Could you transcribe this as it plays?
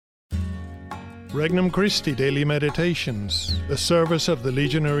Regnum Christi Daily Meditations, the service of the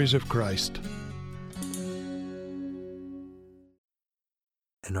Legionaries of Christ.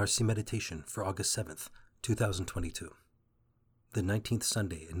 An RC Meditation for August 7th, 2022, the 19th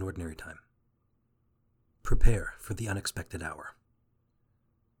Sunday in Ordinary Time. Prepare for the unexpected hour.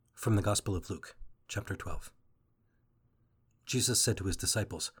 From the Gospel of Luke, chapter 12. Jesus said to his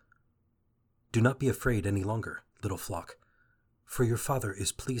disciples, "Do not be afraid any longer, little flock, for your Father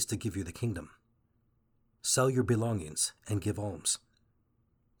is pleased to give you the kingdom. Sell your belongings and give alms.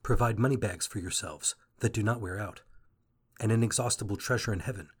 Provide money bags for yourselves that do not wear out, and an inexhaustible treasure in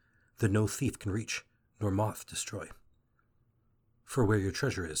heaven that no thief can reach, nor moth destroy. For where your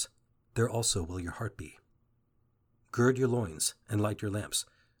treasure is, there also will your heart be. Gird your loins and light your lamps,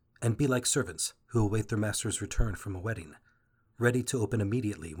 and be like servants who await their master's return from a wedding, ready to open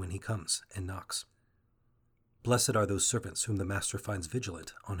immediately when he comes and knocks. Blessed are those servants whom the master finds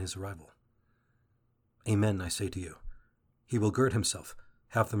vigilant on his arrival. Amen, I say to you, he will gird himself,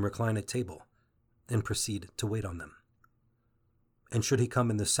 have them recline at table, and proceed to wait on them. And should he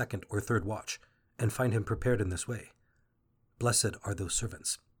come in the second or third watch, and find him prepared in this way, blessed are those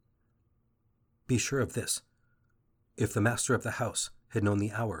servants. Be sure of this, if the master of the house had known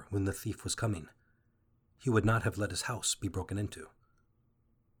the hour when the thief was coming, he would not have let his house be broken into.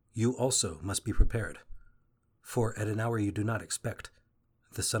 You also must be prepared, for at an hour you do not expect,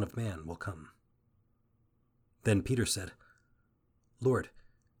 the Son of Man will come." Then Peter said, "Lord,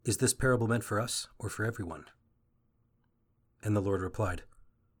 is this parable meant for us or for everyone?" And the Lord replied,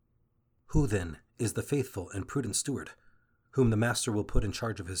 "Who then is the faithful and prudent steward, whom the master will put in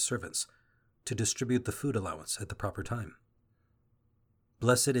charge of his servants, to distribute the food allowance at the proper time?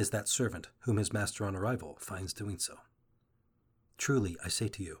 Blessed is that servant whom his master on arrival finds doing so. Truly, I say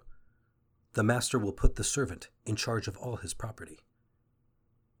to you, the master will put the servant in charge of all his property.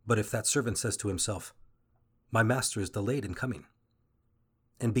 But if that servant says to himself, 'My master is delayed in coming,'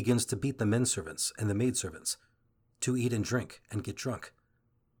 and begins to beat the menservants and the maidservants, to eat and drink and get drunk,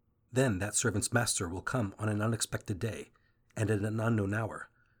 then that servant's master will come on an unexpected day and at an unknown hour,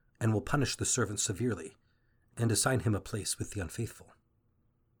 and will punish the servant severely, and assign him a place with the unfaithful.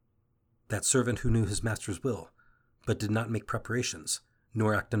 That servant who knew his master's will, but did not make preparations,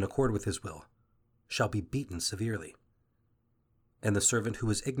 nor act in accord with his will, shall be beaten severely. And the servant who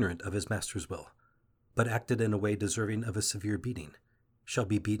was ignorant of his master's will, but acted in a way deserving of a severe beating, shall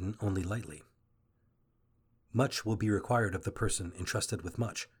be beaten only lightly. Much will be required of the person entrusted with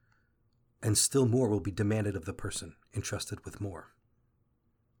much, and still more will be demanded of the person entrusted with more."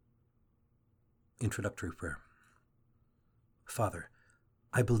 Introductory Prayer. Father,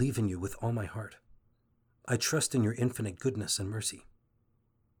 I believe in you with all my heart. I trust in your infinite goodness and mercy.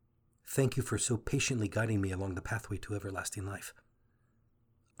 Thank you for so patiently guiding me along the pathway to everlasting life.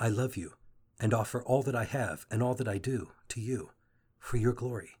 I love you and offer all that I have and all that I do to you for your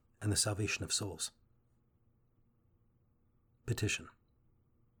glory and the salvation of souls. Petition.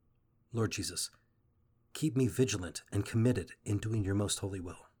 Lord Jesus, keep me vigilant and committed in doing your most holy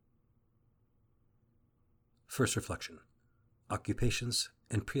will. First reflection. Occupations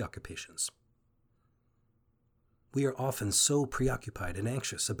and preoccupations. We are often so preoccupied and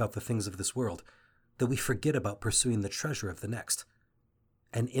anxious about the things of this world that we forget about pursuing the treasure of the next,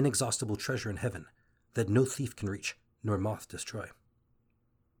 an inexhaustible treasure in heaven that no thief can reach nor moth destroy.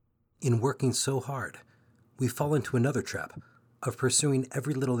 In working so hard, we fall into another trap of pursuing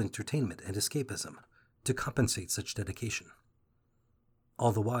every little entertainment and escapism to compensate such dedication.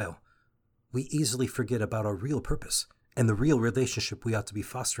 All the while, we easily forget about our real purpose and the real relationship we ought to be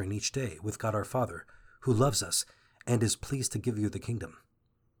fostering each day with God our Father, who loves us and is pleased to give you the kingdom.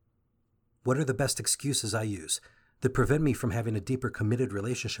 What are the best excuses I use that prevent me from having a deeper committed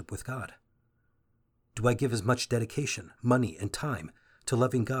relationship with God? Do I give as much dedication, money, and time to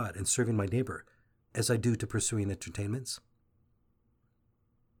loving God and serving my neighbor as I do to pursuing entertainments?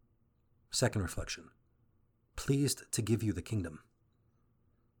 Second reflection. Pleased to give you the kingdom.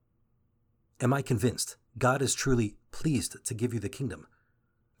 Am I convinced God is truly pleased to give you the kingdom,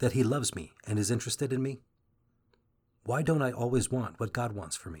 that he loves me and is interested in me? Why don't I always want what God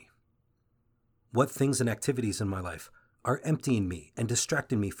wants for me? What things and activities in my life are emptying me and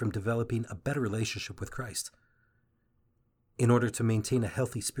distracting me from developing a better relationship with Christ? In order to maintain a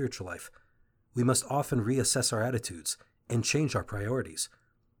healthy spiritual life, we must often reassess our attitudes and change our priorities,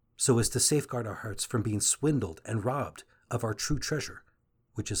 so as to safeguard our hearts from being swindled and robbed of our true treasure,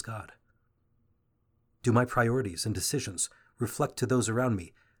 which is God. Do my priorities and decisions reflect to those around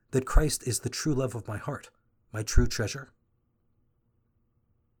me that Christ is the true love of my heart, my true treasure?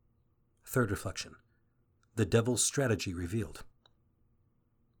 Third reflection. The devil's strategy revealed.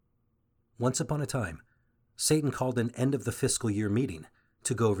 Once upon a time, Satan called an end of the fiscal year meeting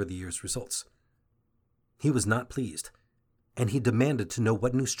to go over the year's results. He was not pleased, and he demanded to know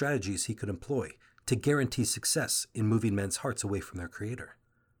what new strategies he could employ to guarantee success in moving men's hearts away from their Creator.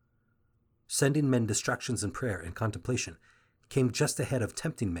 Sending men distractions in prayer and contemplation came just ahead of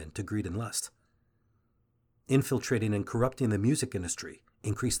tempting men to greed and lust. Infiltrating and corrupting the music industry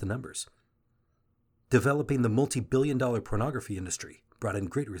increased the numbers. Developing the multi-billion-dollar pornography industry brought in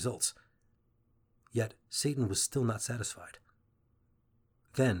great results. Yet Satan was still not satisfied.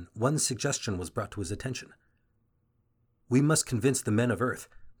 Then one suggestion was brought to his attention. We must convince the men of earth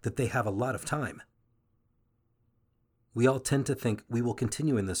that they have a lot of time. We all tend to think we will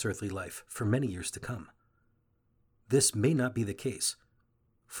continue in this earthly life for many years to come. This may not be the case,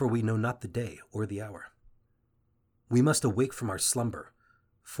 for we know not the day or the hour. We must awake from our slumber,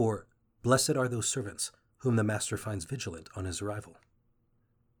 for blessed are those servants whom the Master finds vigilant on his arrival.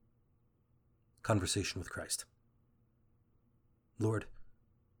 Conversation with Christ. Lord,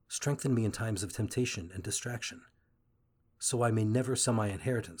 strengthen me in times of temptation and distraction, so I may never sell my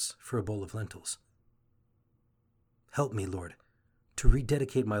inheritance for a bowl of lentils. Help me, Lord, to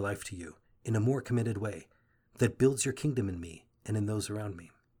rededicate my life to you in a more committed way that builds your kingdom in me and in those around me.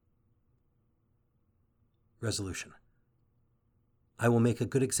 Resolution. I will make a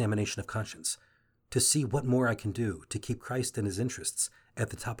good examination of conscience to see what more I can do to keep Christ and his interests at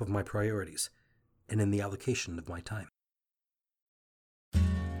the top of my priorities and in the allocation of my time.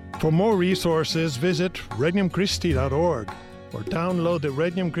 For more resources, visit regnumchristi.org or download the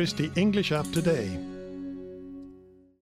Regnum Christi English app today.